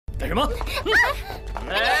干什么？你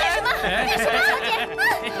干什么？干什么，小姐？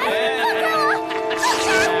放开我！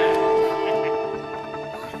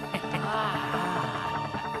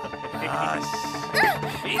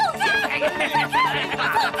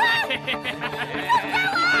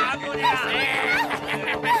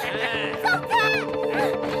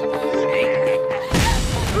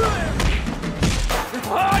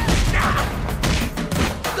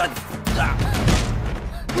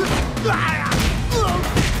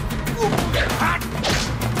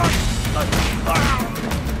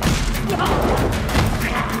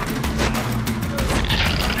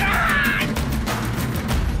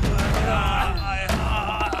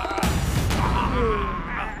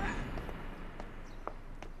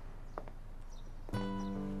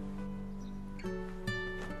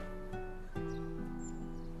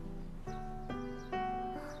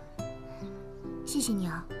谢谢你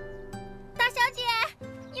啊，大小姐，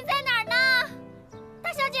你在哪儿呢？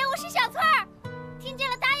大小姐，我是小翠儿，听见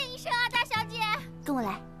了答应一声啊，大小姐。跟我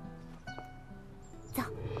来，走。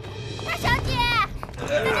大小姐，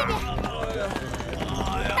在那边。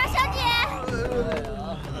大小姐，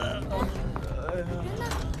人呢？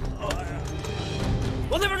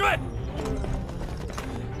往那边追！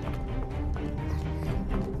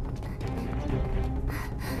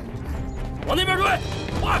往那边追！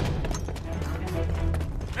快！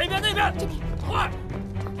那边，这边，快！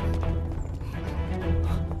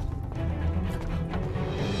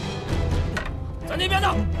在那边呢，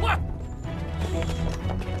快！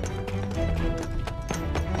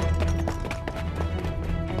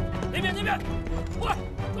那边，快，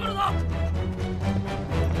跟着走！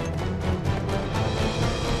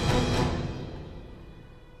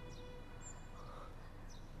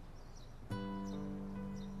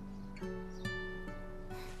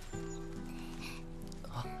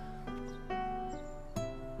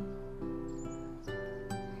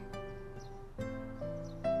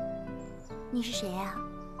你是谁呀？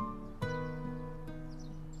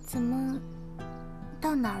怎么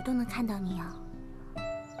到哪儿都能看到你啊？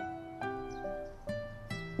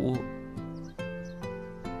我走！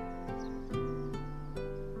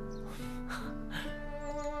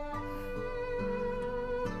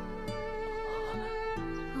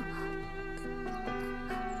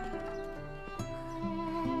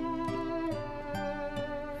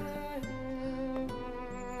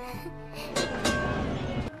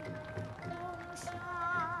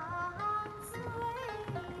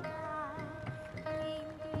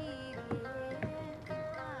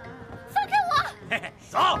放开我！快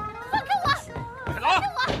走！放开我！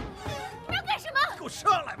你们要干什么？给我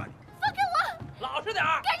上来吧！放开我！老实点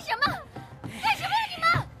儿！干什么？干什么呀你们？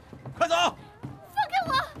快走！放开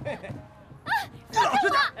我！啊！老实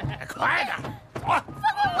点！快点！走啊！放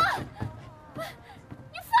开我！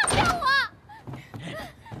你放开我！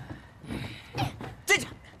进去！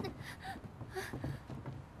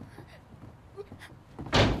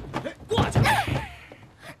过去！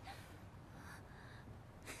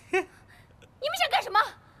你们想干什么？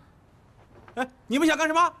哎，你们想干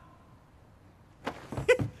什么？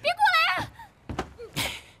别过来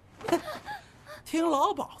啊！听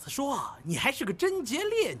老鸨子说，你还是个贞洁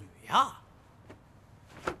烈女呀！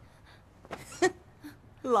哼，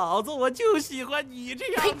老子我就喜欢你这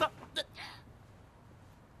样的。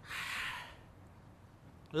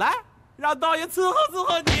来，让道爷伺候伺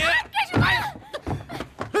候你。干什么？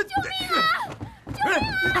救命啊！救命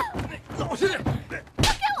啊！老实点！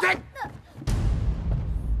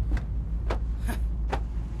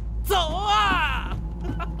走啊！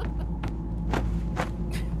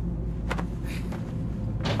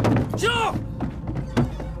行，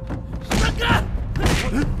闪开！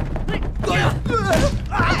哎呀！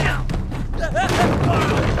哎呀！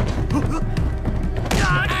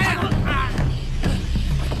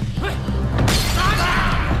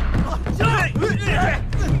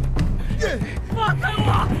放开我！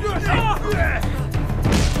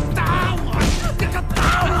打我！给他打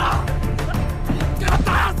我！给他打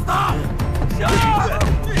死他！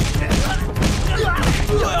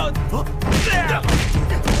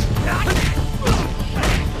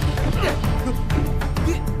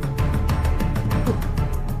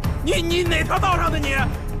你哪条道上的你？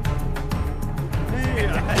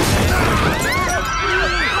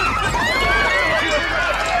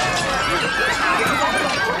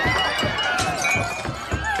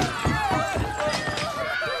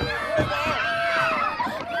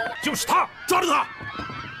就是他，抓住他！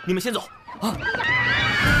你们先走啊！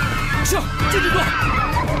是，进去住！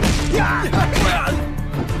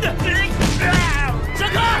闪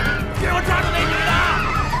开！给我抓住那女的！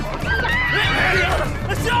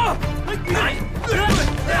行！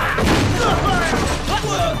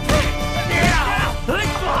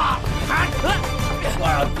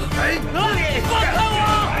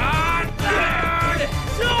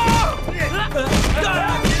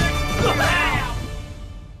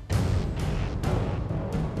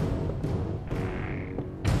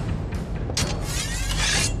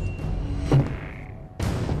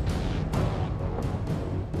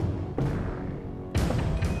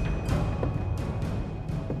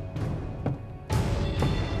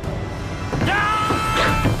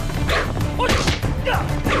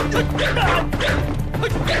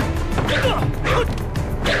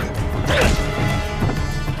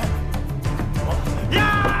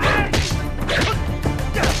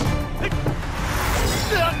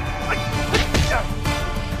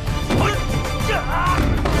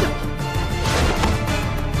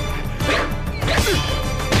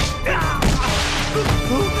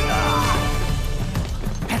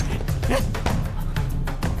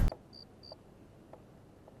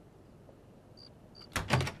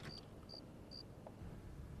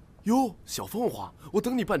哟，小凤凰，我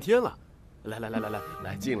等你半天了。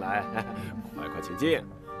来，进来，快请进。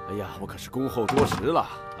哎呀，我可是恭候多时了。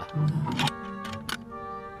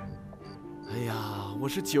哎呀，我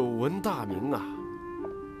是久闻大名啊，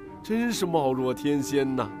真是貌若天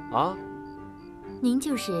仙呐！啊，您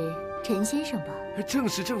就是陈先生吧？正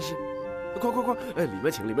是。快，哎，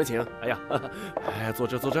里面请。哎呀，哎，坐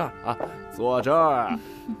这儿啊，坐这儿。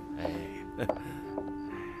哎。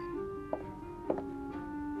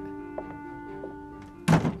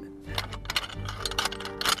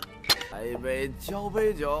来一杯交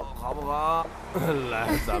杯酒，好不好？来，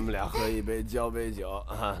咱们俩喝一杯交杯酒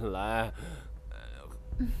啊！来。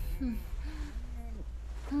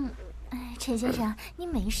陈先生，您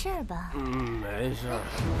没事吧？没事。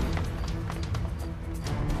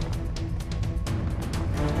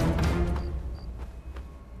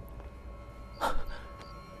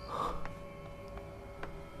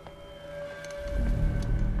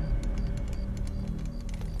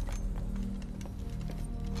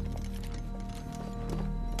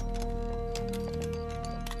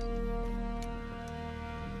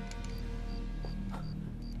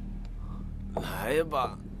来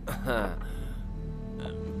吧，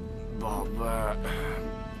宝贝儿。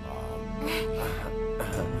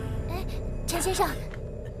陈先生，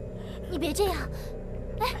你别这样。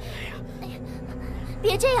哎呀，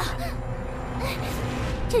别这样。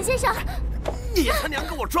陈先生，你他娘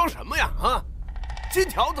跟我装什么呀？啊，金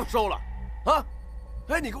条都收了，啊？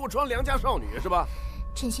哎，你跟我装良家少女是吧？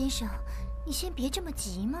陈先生，你先别这么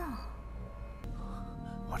急嘛。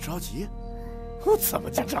我着急？我怎么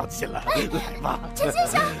就着急了？来吧，陈先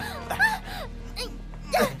生，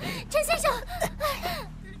陈先生，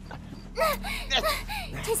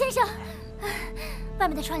陈先生，外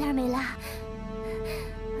面的窗帘没拉，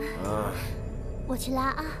我去拉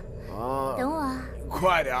啊。等我啊。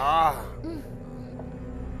快点啊！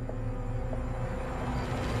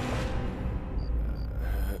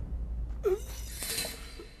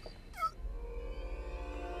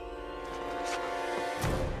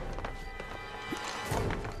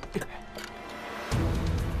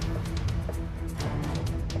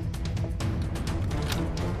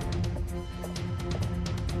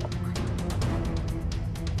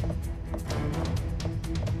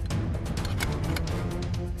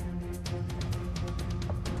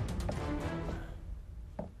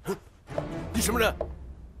你什么人？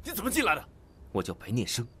你怎么进来的？我叫白念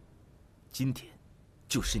生，今天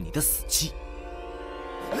就是你的死期。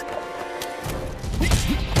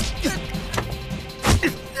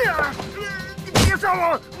你别杀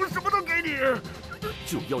我，我什么都给你。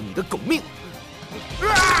就要你的狗命！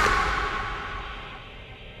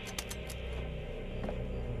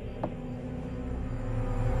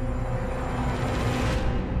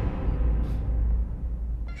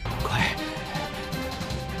快！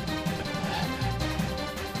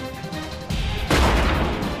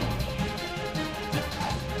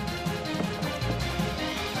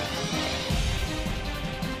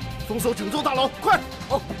封锁整座大楼，快！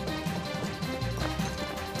哦。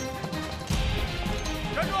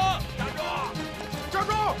站住！站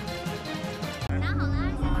住！拿好了，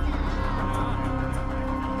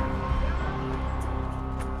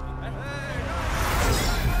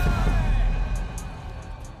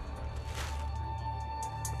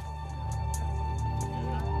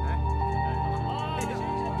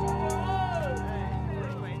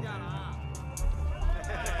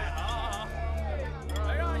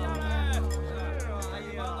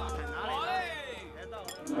下次再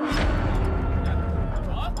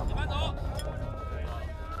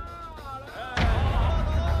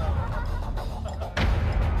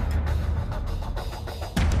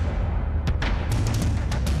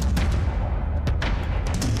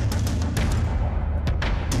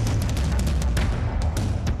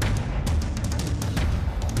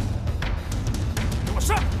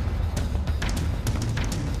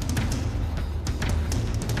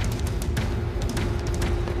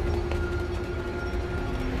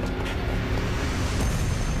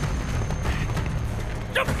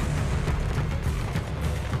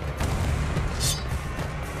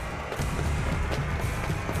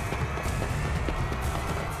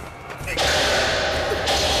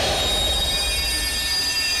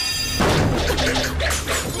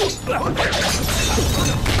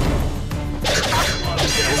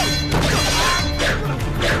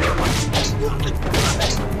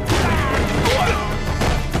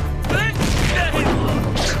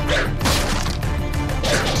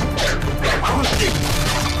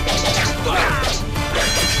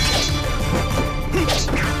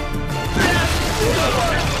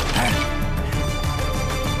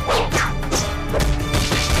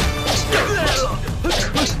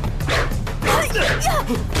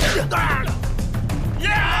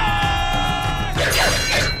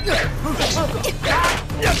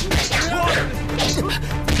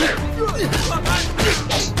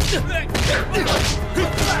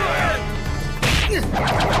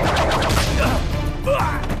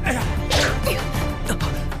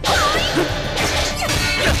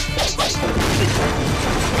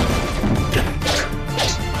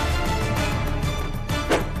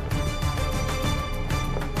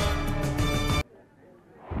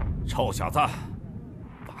臭小子，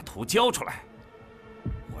把图交出来，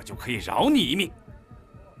我就可以饶你一命。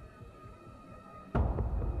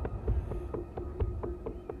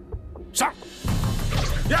上！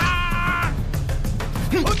呀！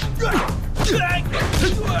别动！别动！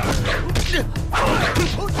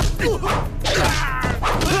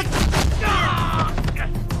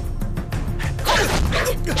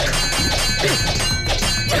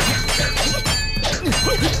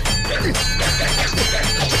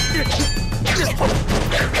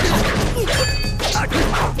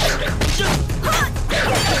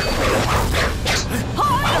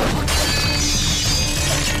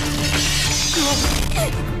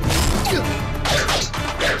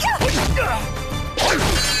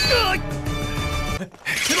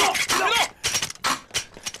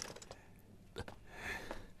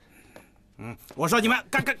我说你们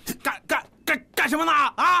干什么呢？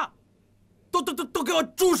啊！都给我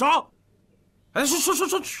住手！哎，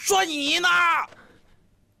说你呢！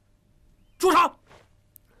住手！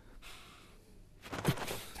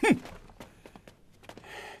哼！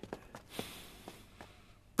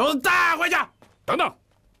都带回去！等等，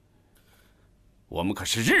我们可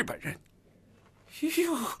是日本人。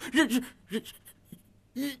哟，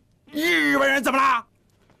日本人怎么了？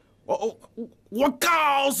我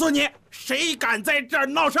告诉你，谁敢在这儿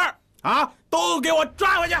闹事儿啊，都给我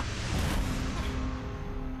抓回去！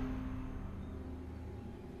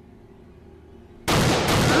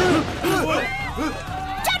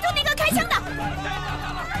抓住那个开枪的！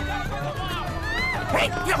哎，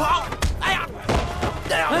别跑！哎呀，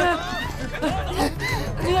哎呀！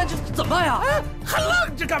你看这怎么办呀？还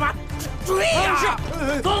愣着干嘛？追呀！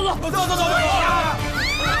是，走！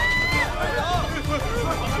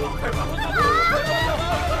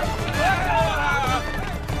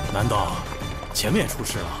难道前面出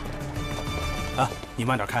事了？啊，你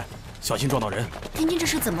慢点开，小心撞到人。天津这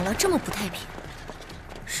是怎么了？这么不太平？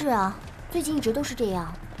是啊，最近一直都是这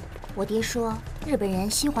样。我爹说日本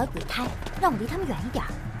人心怀鬼胎，让我离他们远一点，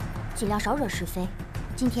尽量少惹是非。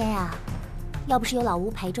今天呀，要不是有老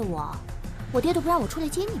吴陪着我，我爹都不让我出来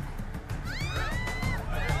接你们。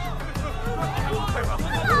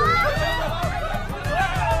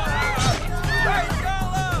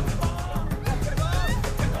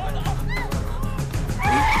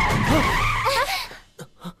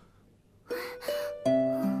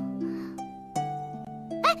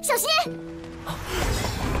哎，小心！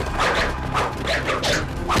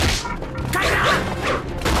干啥？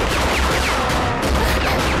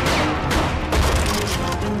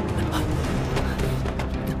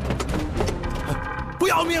不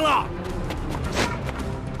要命了！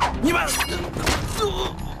你们！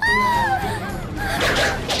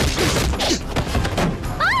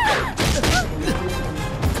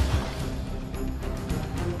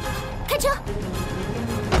开车！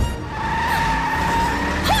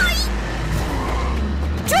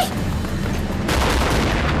追！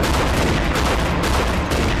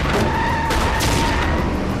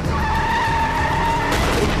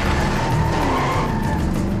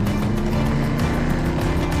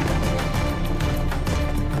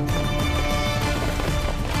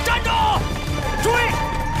站住！追！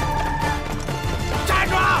站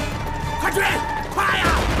住！快追！快呀！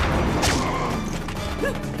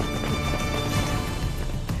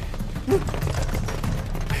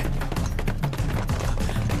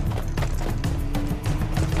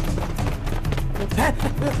哎，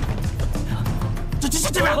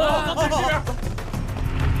这边，这边。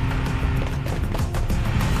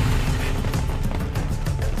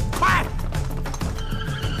快！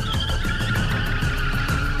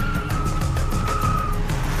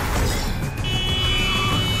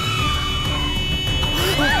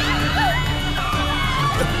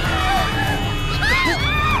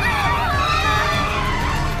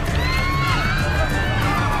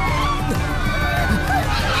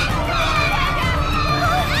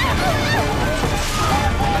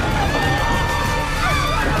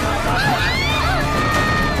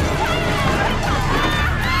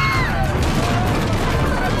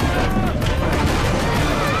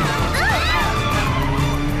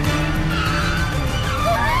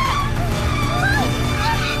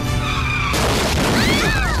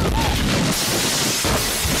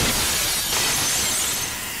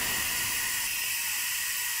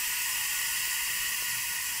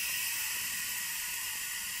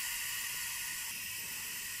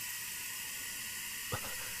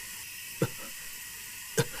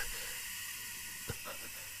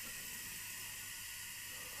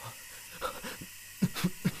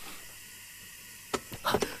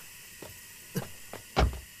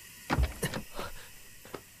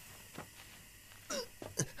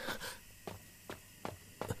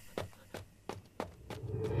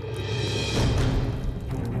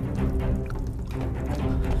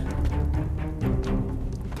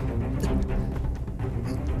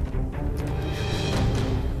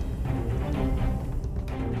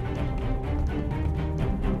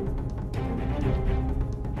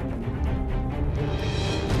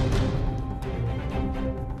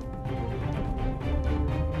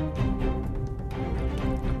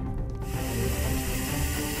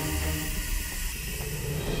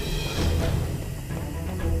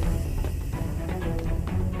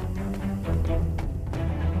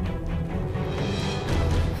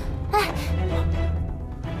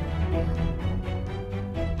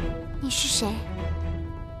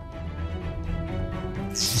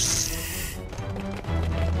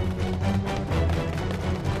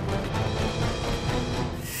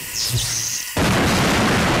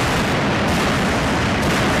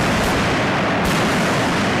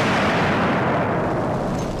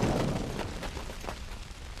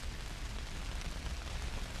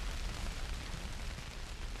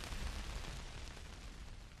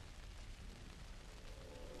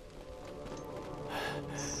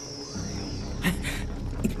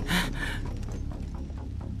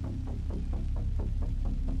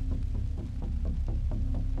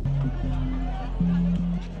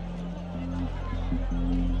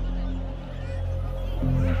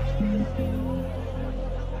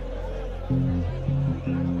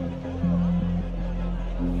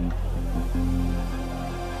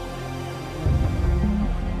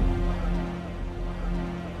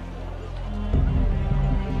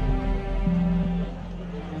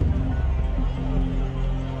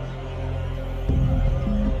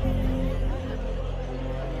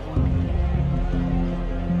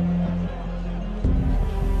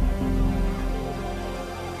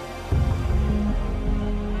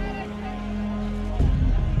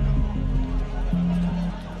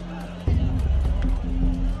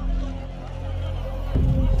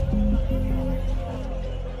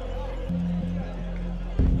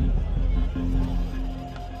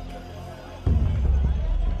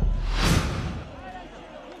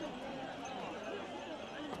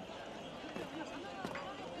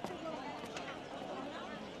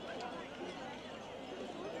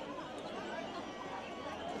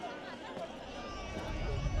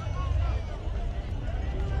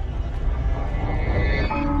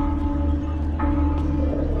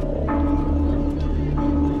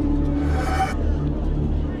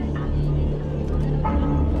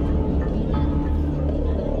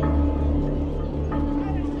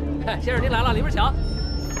先生您来了，里边请。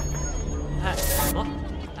哎，走，哎，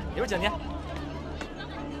里边请您。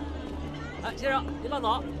哎，先生您慢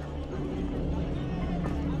走。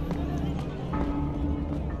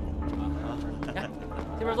来，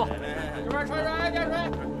这边坐。这边吹水，点水。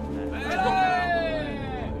哎，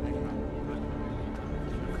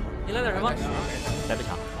您来点什么？来杯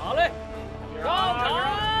茶。好嘞，上茶。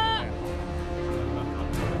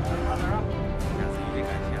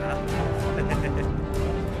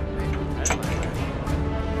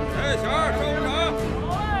哎，小二，上壶茶。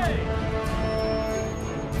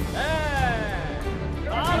哎，茶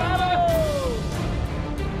来喽！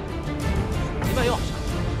您慢用。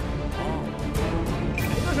您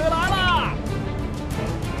的水来了。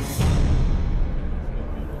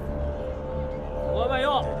我慢用。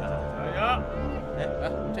哎呀，哎，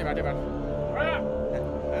这边。来，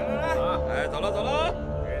哎，走了，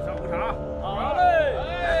给上壶茶。好嘞。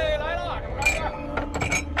哎，来了，这边。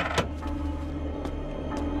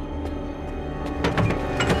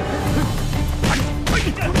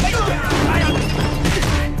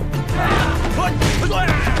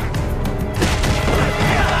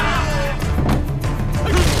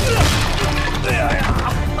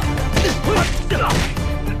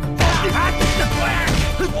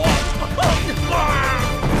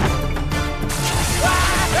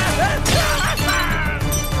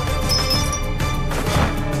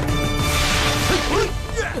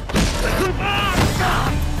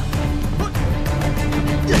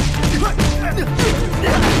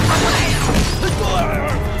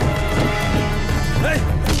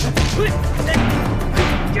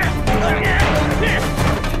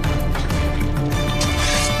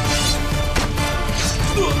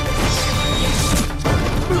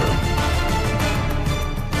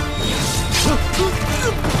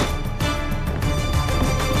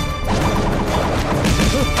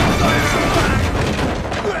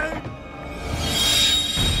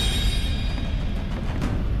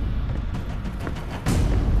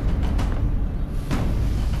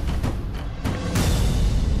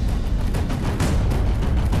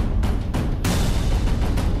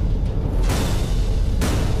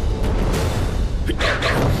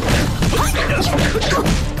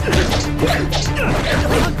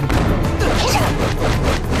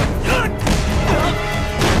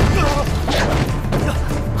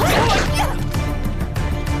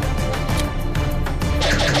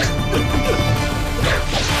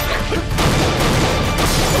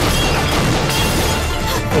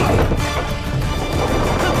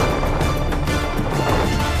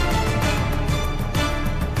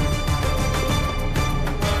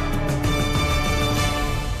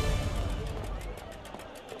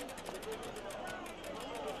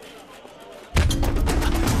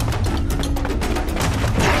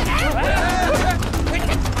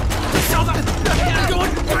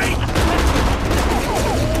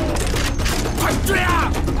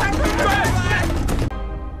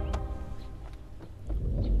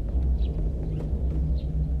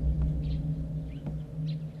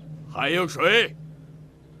还有谁？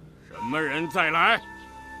什么人再来？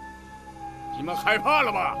你们害怕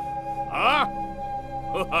了吧？啊！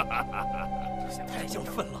这些太兴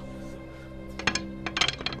奋了！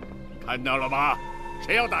看到了吧？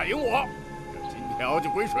谁要打赢我，这金条就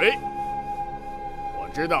归谁。我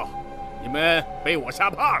知道你们被我吓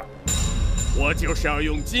怕了，我就是要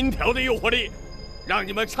用金条的诱惑力，让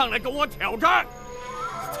你们上来跟我挑战。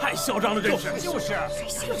太嚣张了，真是。就是。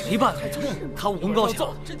没办法，他武功高强，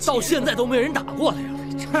到现在都没人打过他呀。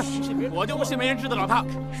哼，我就不信没人治得了他。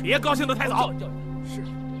别高兴得太早。是。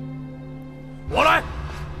我来。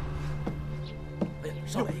哎呀，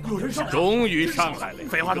上来一个，有人上来。终于上来了。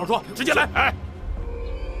废话少说，直接来。哎。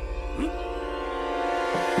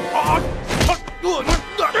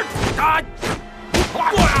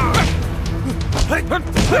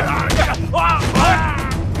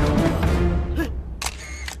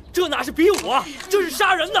这哪是比武啊，这是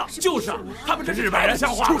杀人的！就是啊，他们这日本人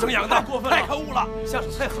像话，畜生养的，太可恶了，下手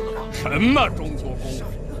太狠了吧？什么中国功夫？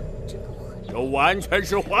这完全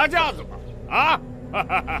是花架子嘛！啊！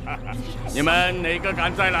你们哪个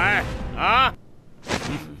敢再来？啊！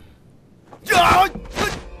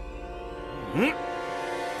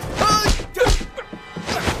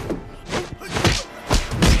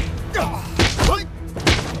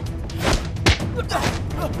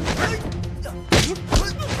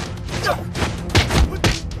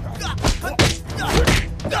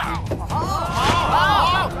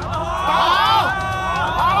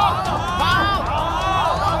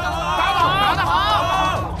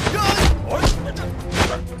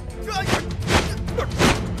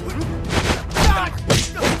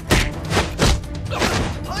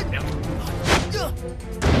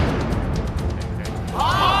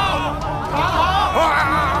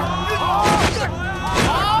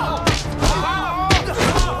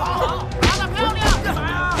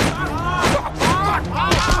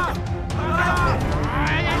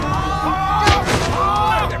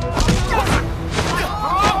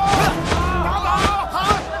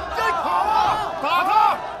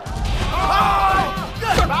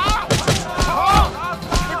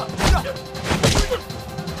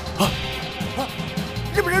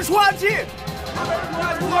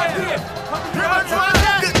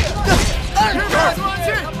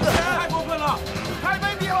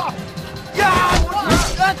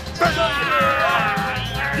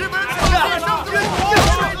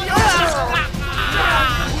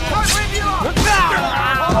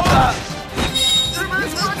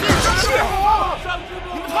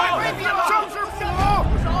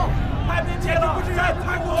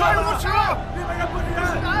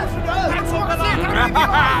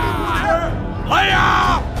来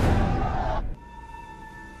呀！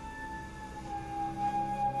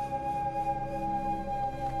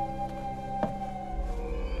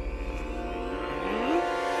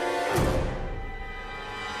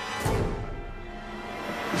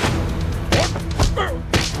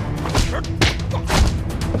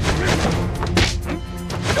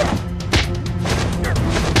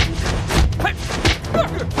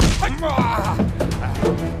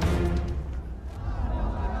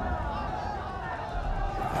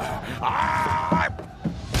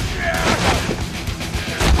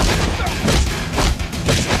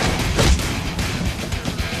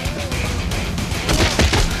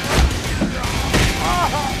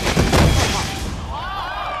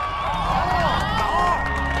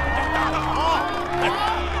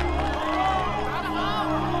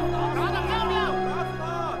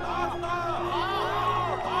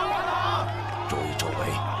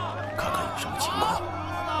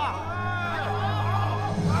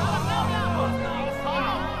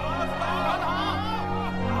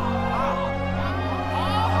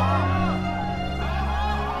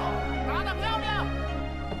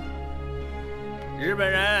日本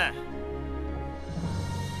人，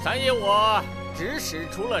咱爷我只使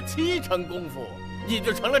出了7成功夫，你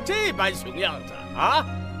就成了这般熊样子啊？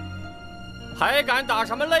还敢打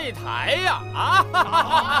什么擂台呀？啊！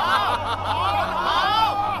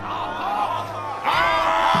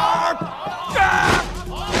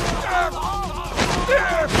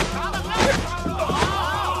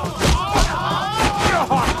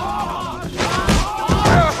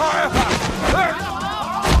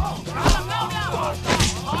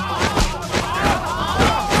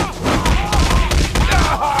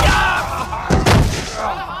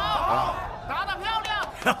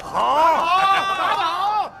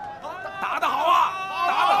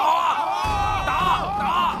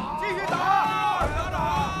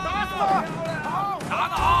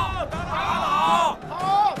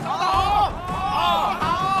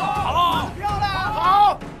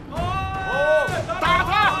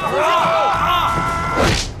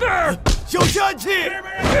下去！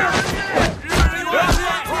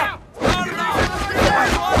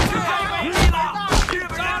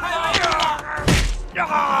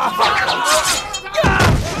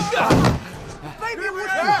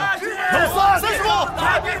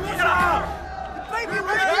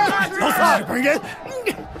老三，日本人，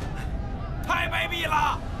太卑鄙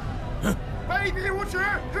了！卑鄙无耻！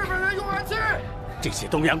日本人用暗器！这些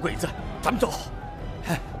东洋鬼子，咱们走，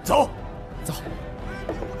走，走，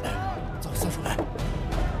走，三叔来。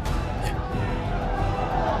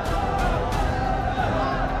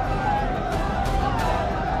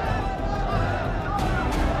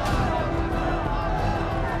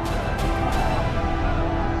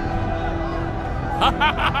哈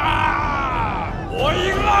哈哈哈！我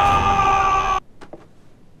赢了！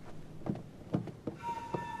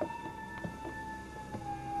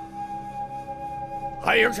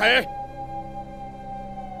还有谁？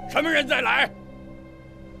什么人再来？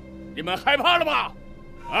你们害怕了吗？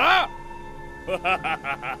啊！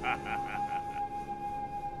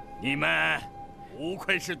你们不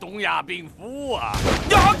愧是东亚病夫啊！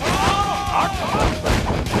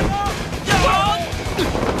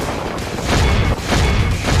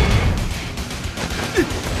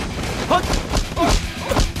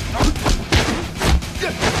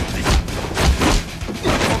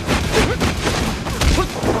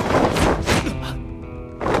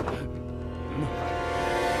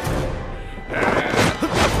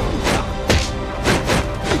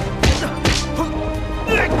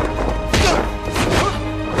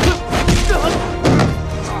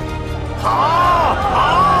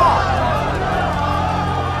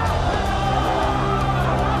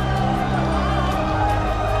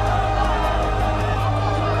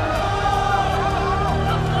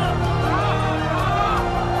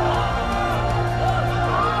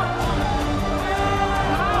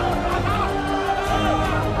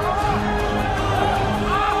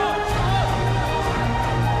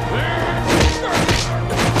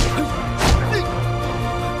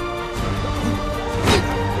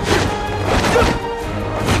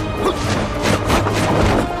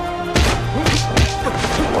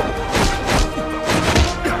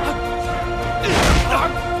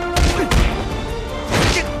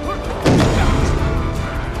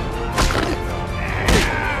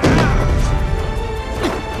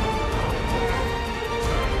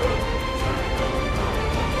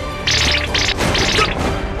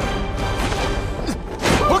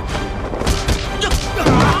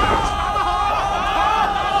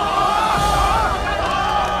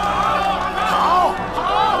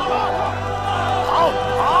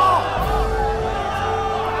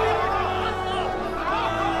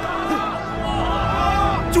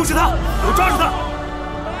就是他，给我抓住他！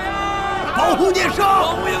保护聂生，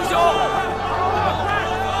保护英雄！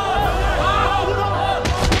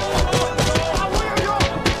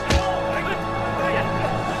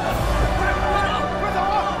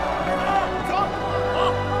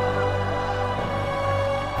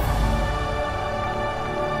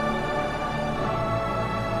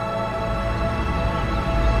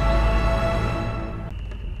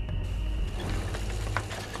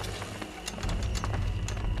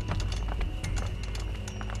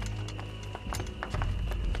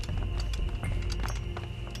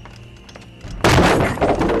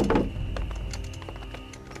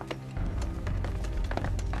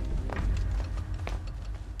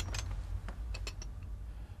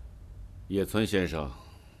叶村先生，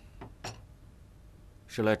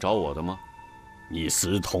是来找我的吗？你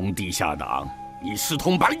私通地下党，你私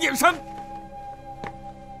通白叶生。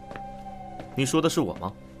你说的是我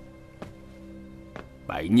吗？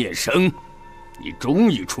白聂生，你终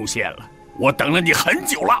于出现了，我等了你很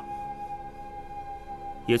久了。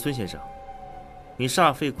野村先生，你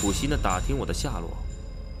煞费苦心的打听我的下落，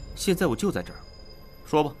现在我就在这儿，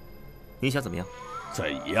说吧，你想怎么样？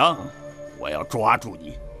怎样？我要抓住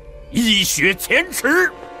你，一雪前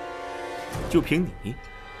耻。就凭你？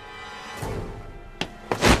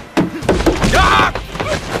呀！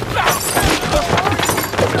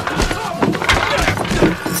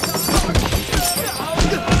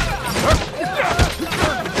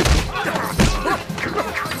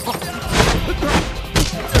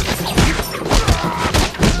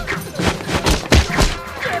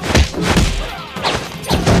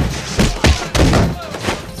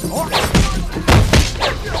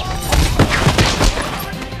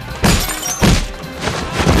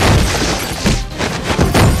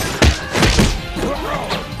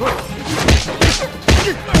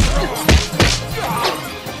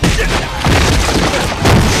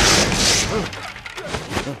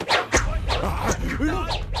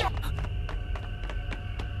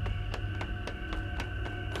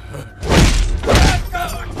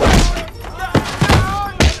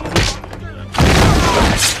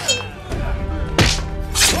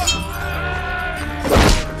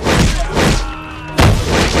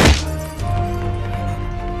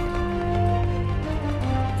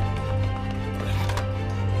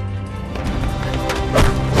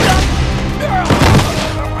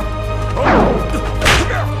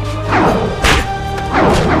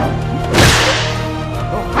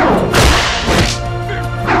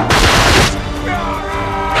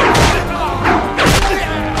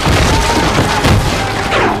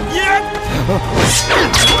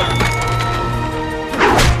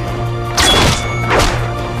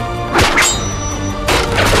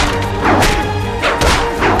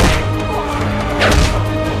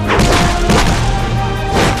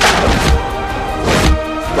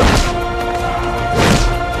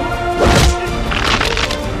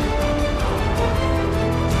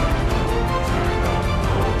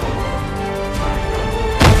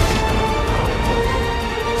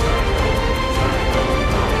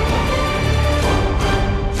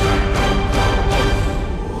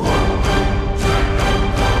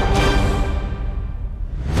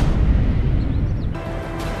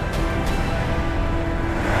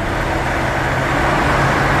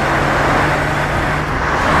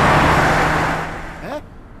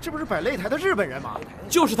摆擂台的日本人吗？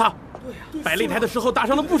就是他。摆擂台的时候打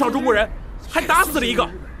伤了不少中国人，还打死了一个，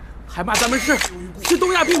还骂咱们是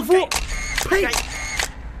东亚病夫。呸！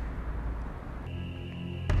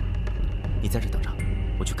你在这等着，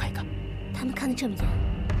我去看一看。他们看得这么严，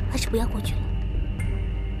还是不要过去了。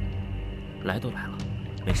来都来了，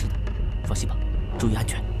没事的，放心吧，注意安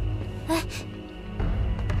全。哎。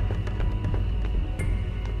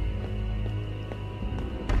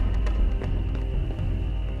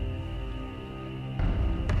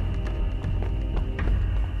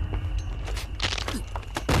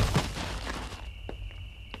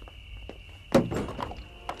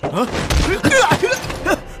 啊！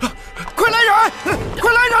快来人！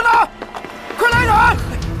快来人呐！快来人！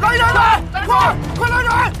来人呐！快来人！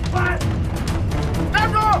快！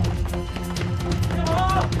站住！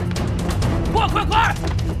快！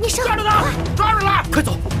你上！抓住他！抓住他！快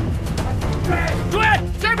走！追！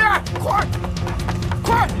这边！快！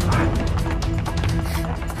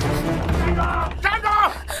站住！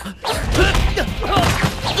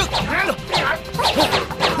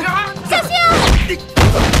小心！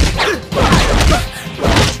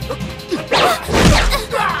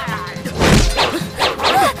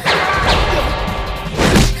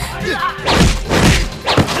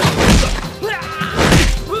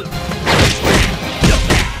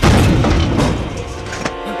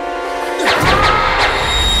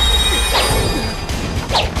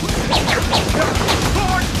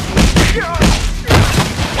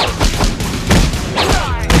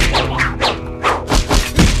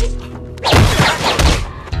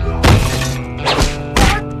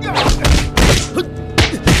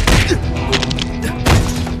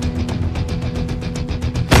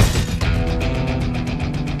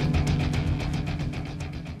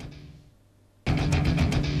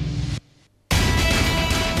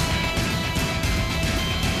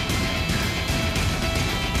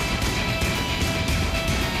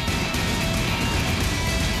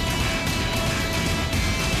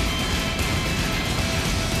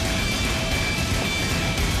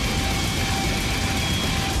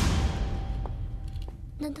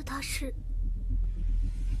 难道他是？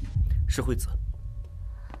是惠子。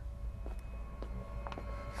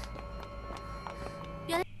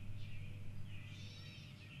原来。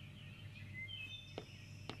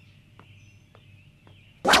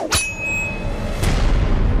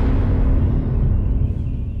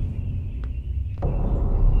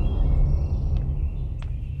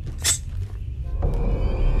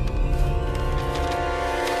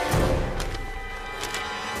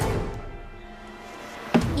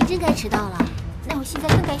你真该迟到了，那我现在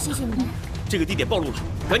更该谢谢你。这个地点暴露了，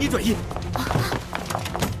赶紧转移。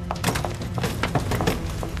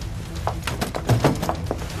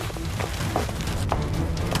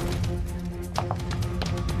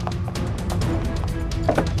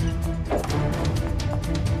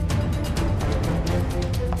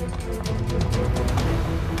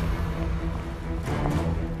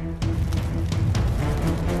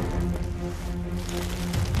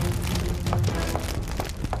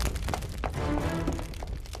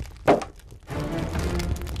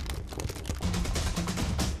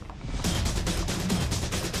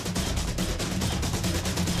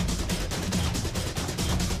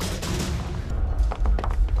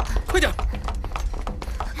快点！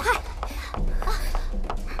快！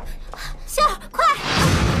秀儿，快！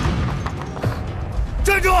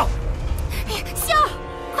站住！秀儿，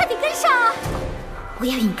快点跟上啊！我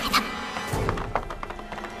要引开他们。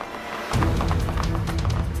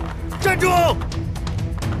站住！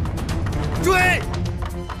追！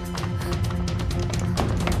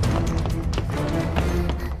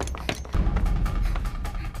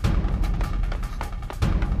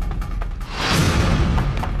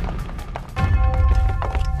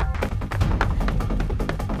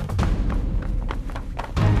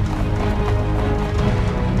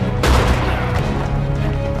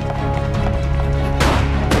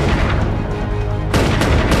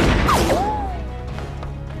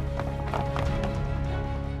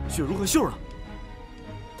雪茹和秀呢？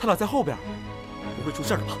他俩在后边，不会出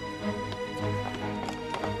事了吧？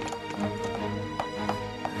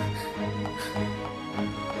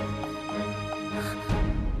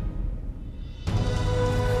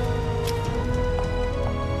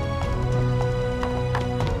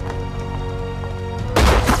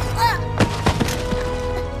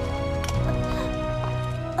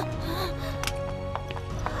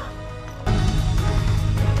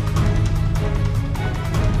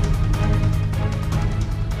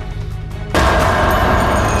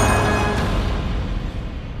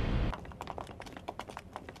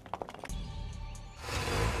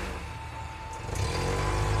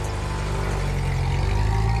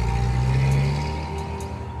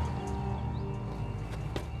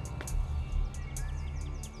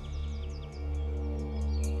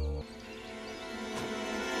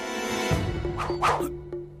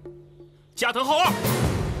加藤浩二，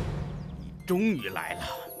你终于来了！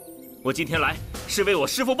我今天来是为我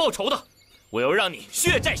师父报仇的，我要让你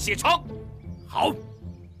血债血偿。好，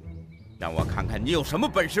让我看看你有什么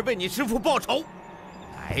本事为你师父报仇！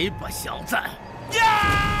来吧，小子！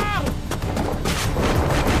呀！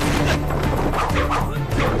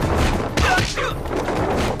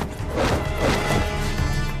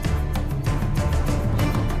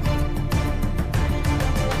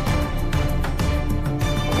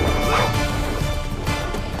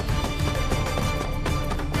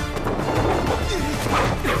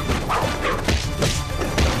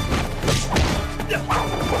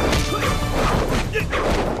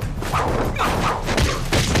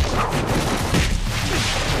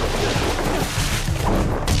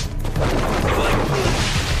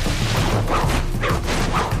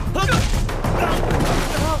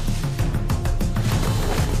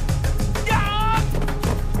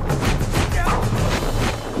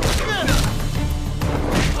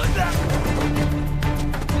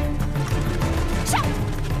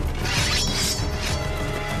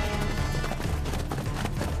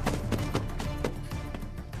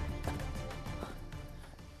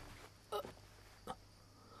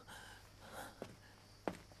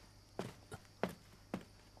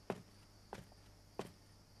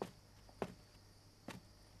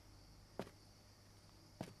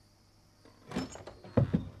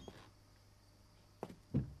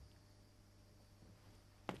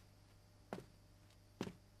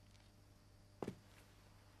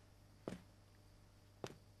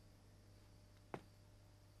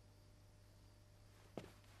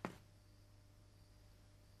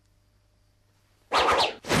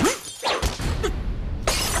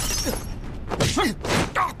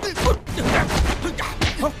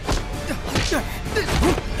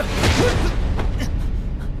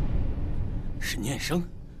是念生，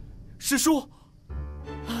师叔，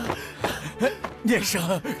念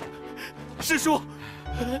生，师叔，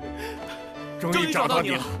终于找到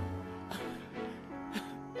你了。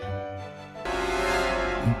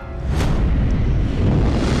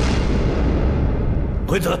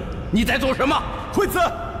惠子，你在做什么？惠子，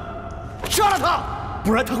杀了他，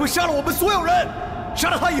不然他会杀了我们所有人。杀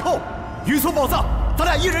了他以后，运送宝藏，咱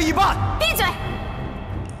俩一人一半。闭嘴！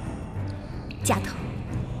加藤，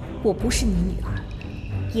我不是你女儿，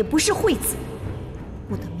也不是惠子，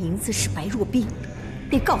我的名字是白若冰，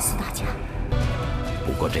别告诉大家。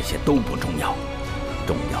不过这些都不重要，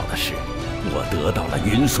重要的是我得到了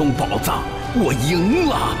云松宝藏，我赢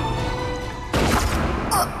了。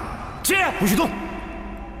切，不许动！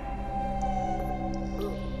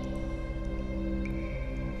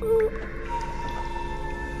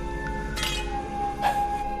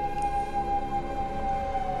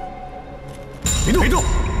别动！别动！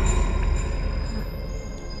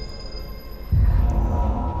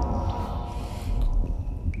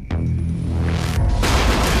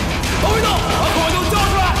保卫道，把口味都交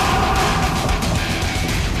出来！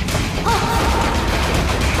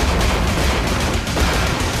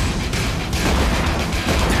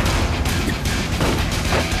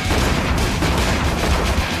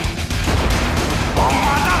王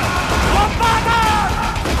八蛋！王八蛋！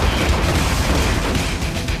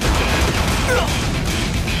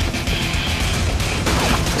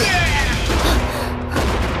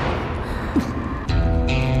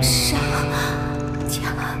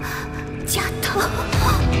加藤，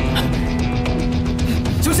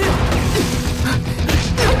小心！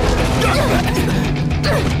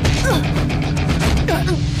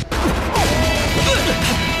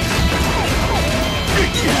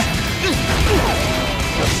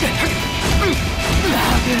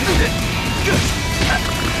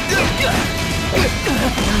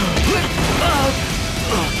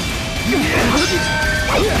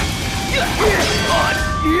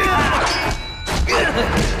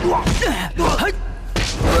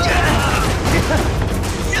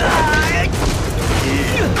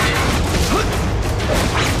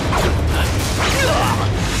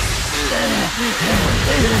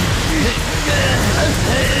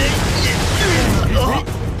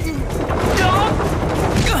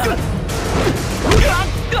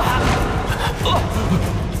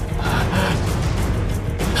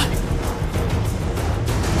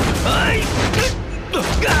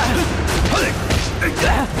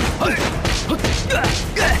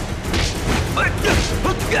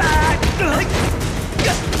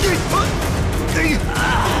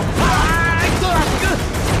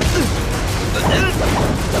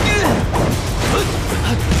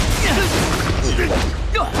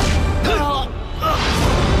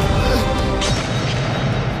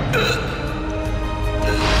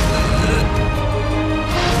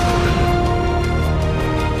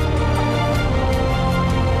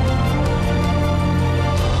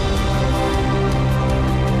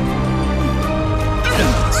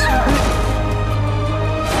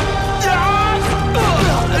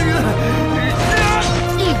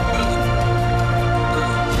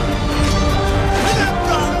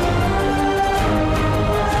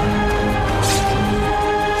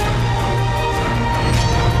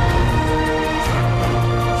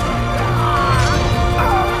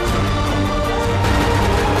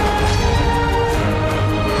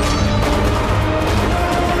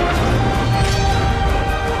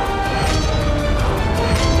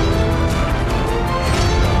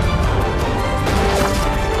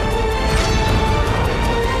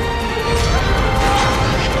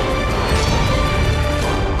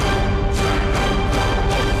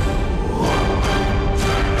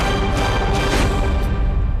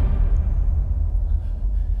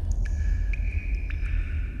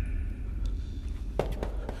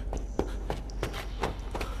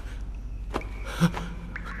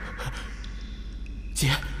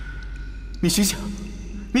你醒醒，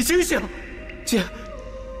你醒醒，姐，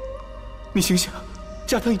你醒醒，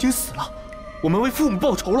加藤已经死了，我们为父母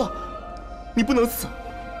报仇了，你不能死，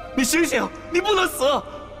你醒醒，你不能死。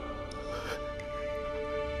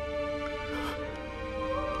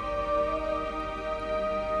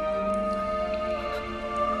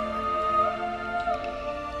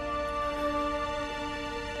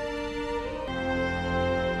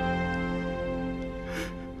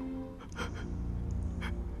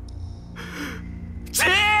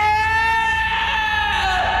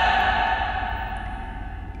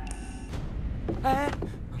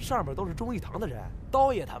上面都是忠义堂的人，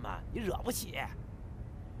刀爷他们你惹不起。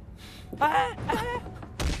哎，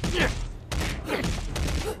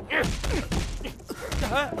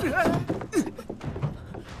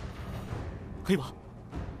黑马，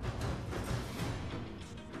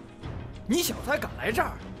你小子还敢来这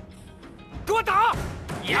儿？给我打！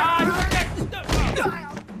呀！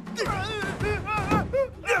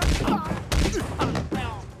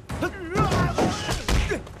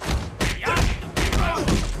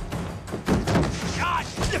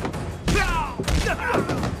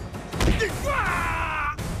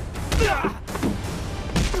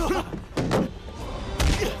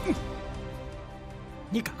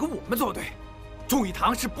你敢跟我们作对，忠义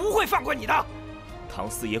堂是不会放过你的。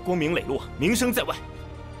唐四爷光明磊落，名声在外，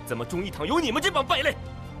怎么忠义堂有你们这帮败类？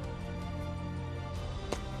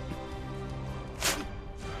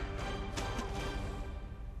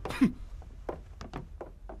哼！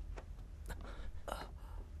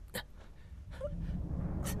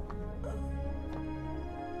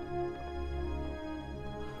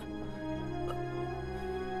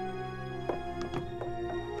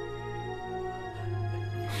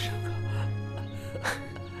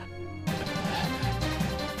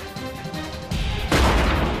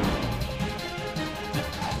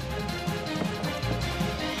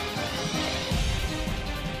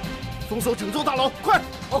封锁整座大楼，快！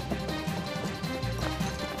好。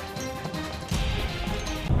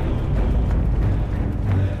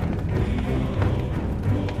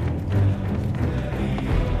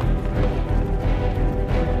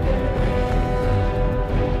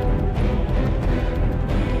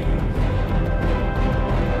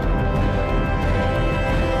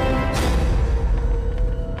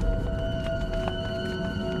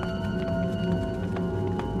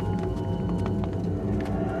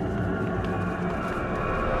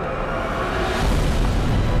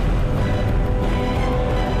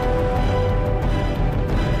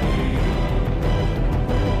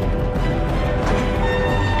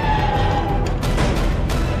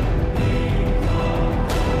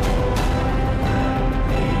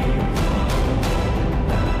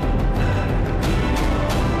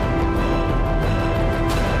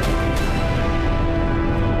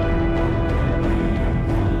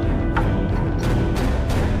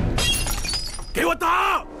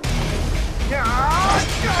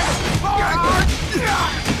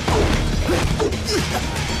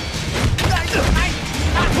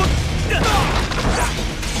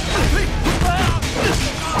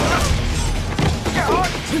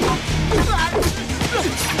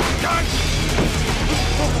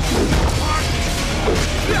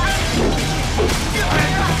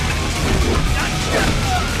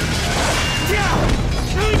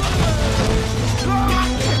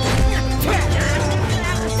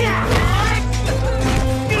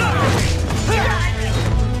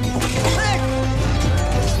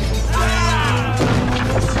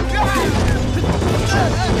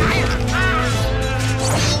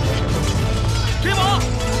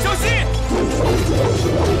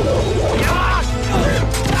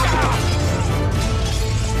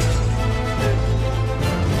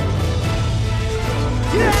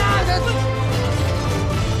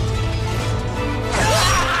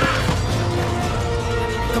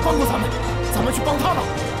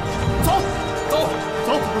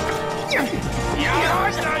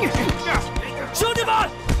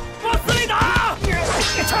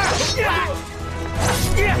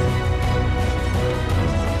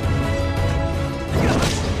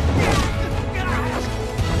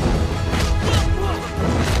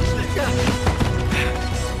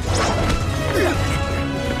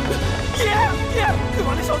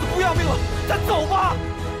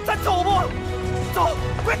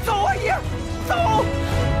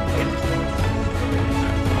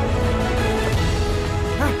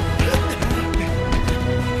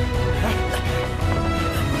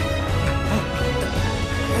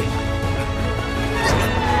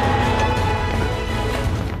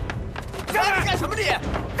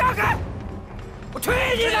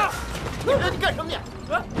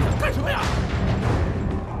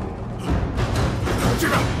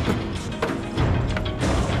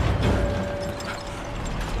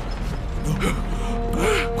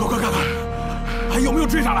快看看，还有没有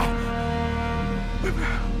追上来？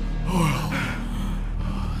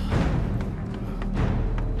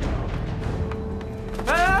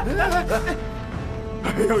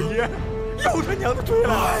哎呦爷，又他娘的追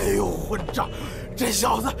了！哎呦混账，这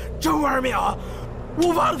小子真玩命啊！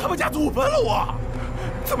我忘了他们家祖坟了，我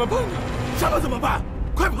怎么办呢？什么怎么办？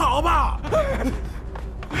快跑吧！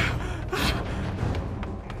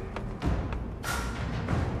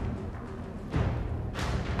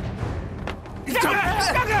让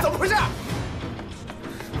开！怎么回事？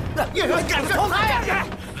你敢放他呀？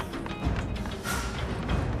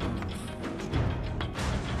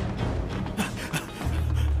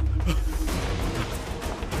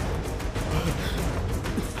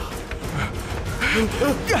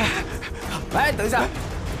哎，等一下！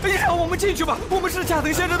你让我们进去吧，我们是加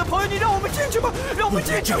藤先生的朋友，你让我们进去吧，让我们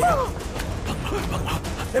进去吧！帮忙！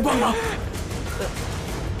哎，帮忙！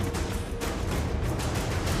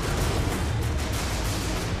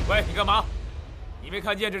喂，你干嘛？你没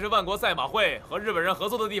看见这是万国赛马会和日本人合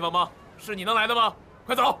作的地方吗？是你能来的吗？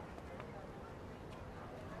快走！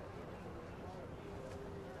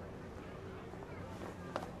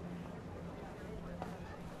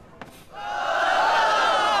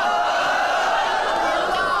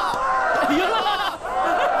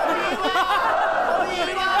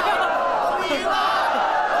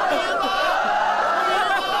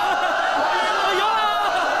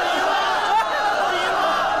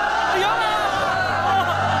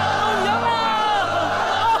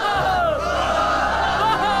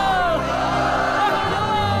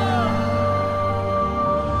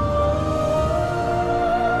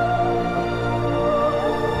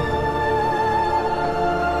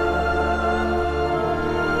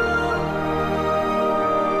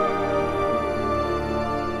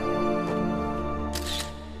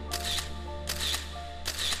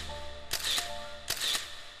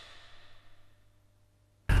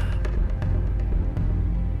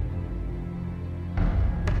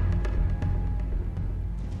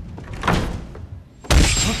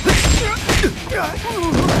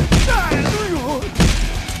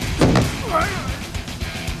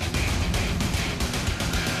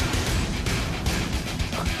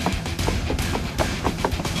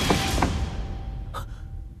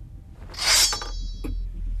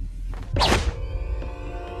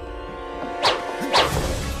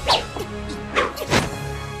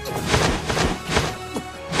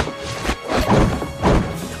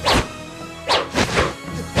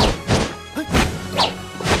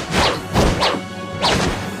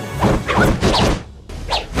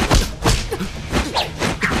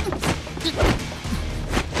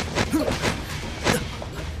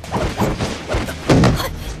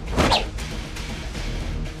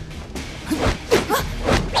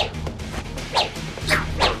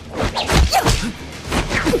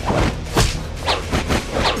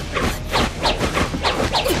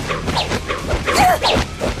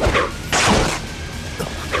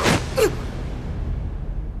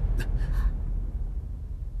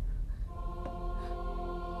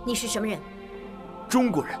你是什么人？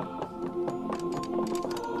中国人。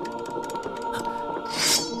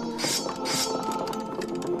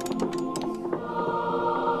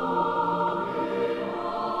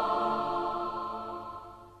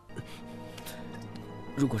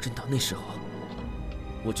如果真到那时候，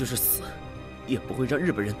我就是死，也不会让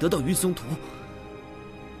日本人得到云松图。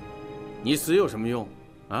你死有什么用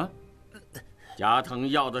啊？加藤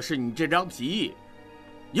要的是你这张皮，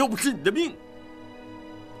又不是你的命。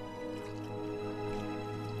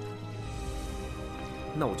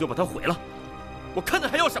那我就把它毁了，我看你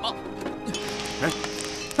还要什么？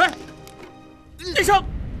哎，连胜，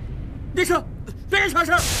连胜，别插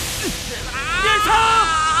声！连胜，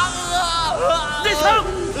连胜，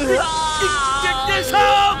连胜，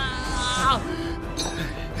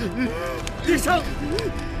连胜，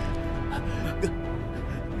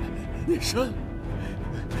连胜。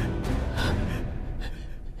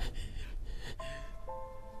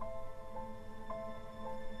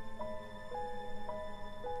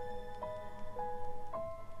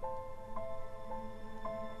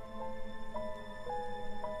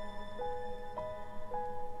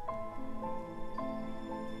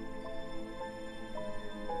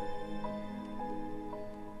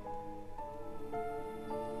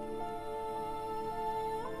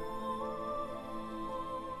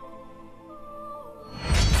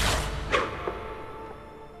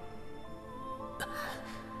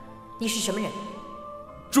你是什么人？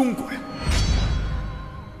中国人。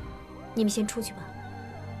你们先出去吧。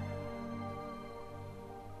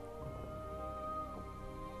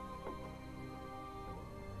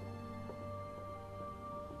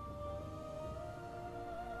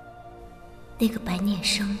那个白念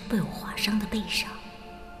生被我划伤的背上，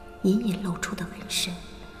隐隐露出的纹身，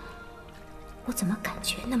我怎么感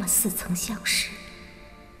觉那么似曾相识？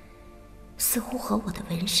似乎和我的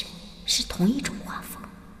纹身是同一种画风，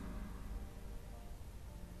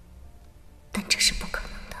但这是不可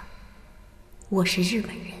能的。我是日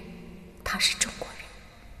本人，他是中国人，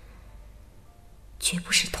绝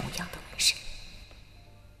不是同样的纹身。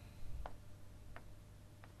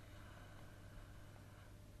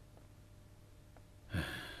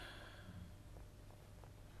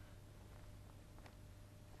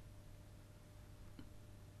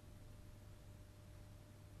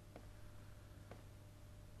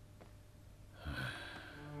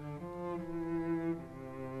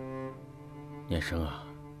念生啊，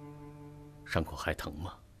伤口还疼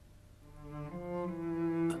吗？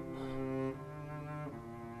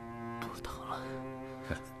不疼了。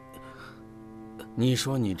你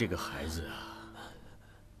说你这个孩子啊，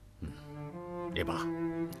也罢，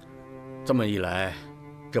这么一来，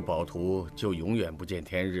这宝图就永远不见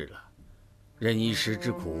天日了。忍一时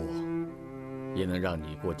之苦，也能让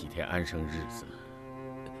你过几天安生日子。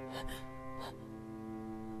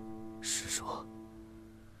师叔，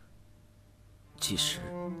其实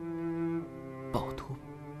宝图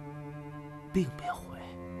并没有回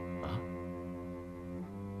啊，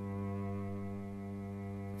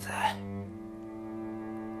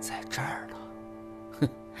在这儿呢。哼，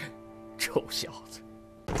臭小子！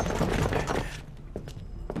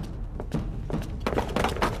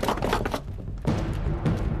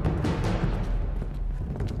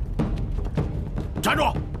站住！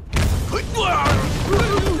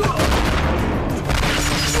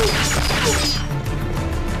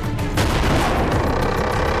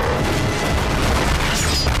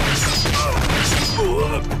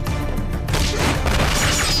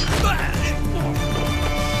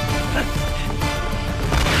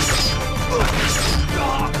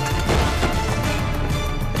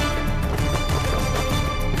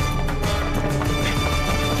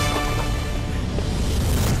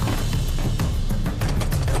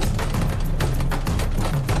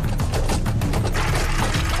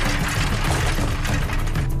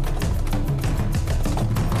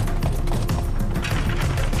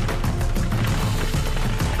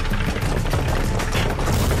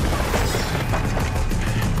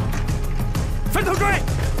分头追！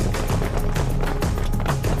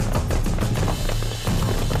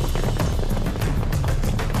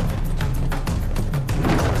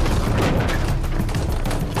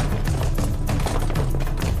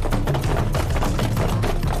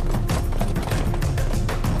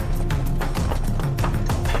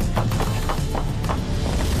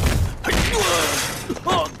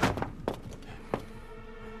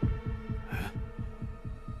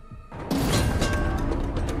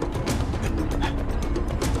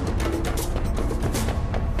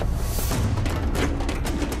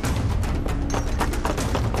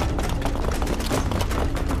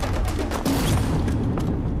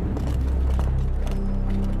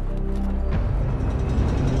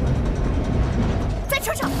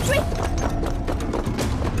车上追！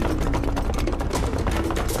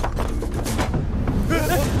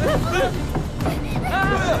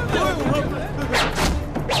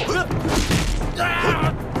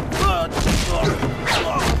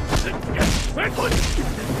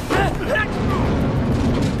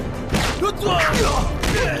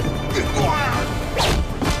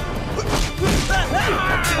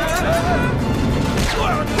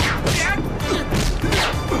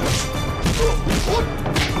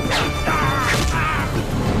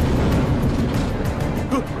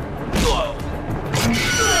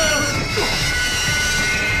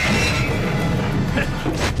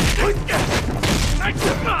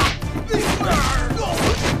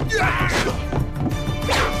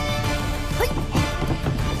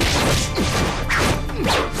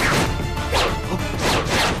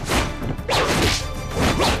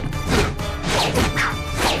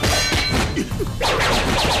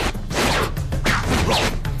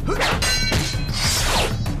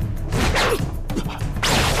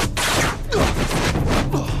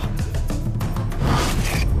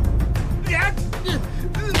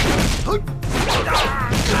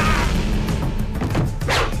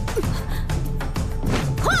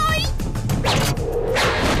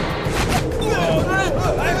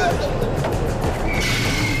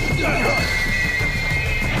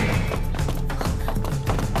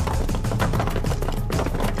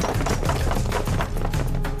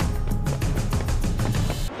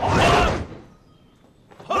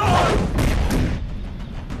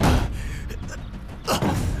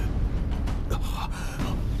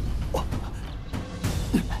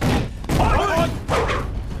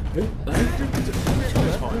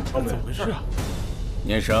怎么回事啊？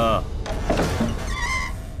念生，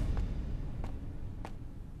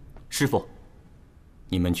师傅，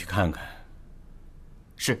你们去看看。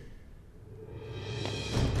是。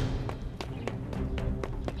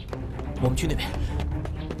我们去那边。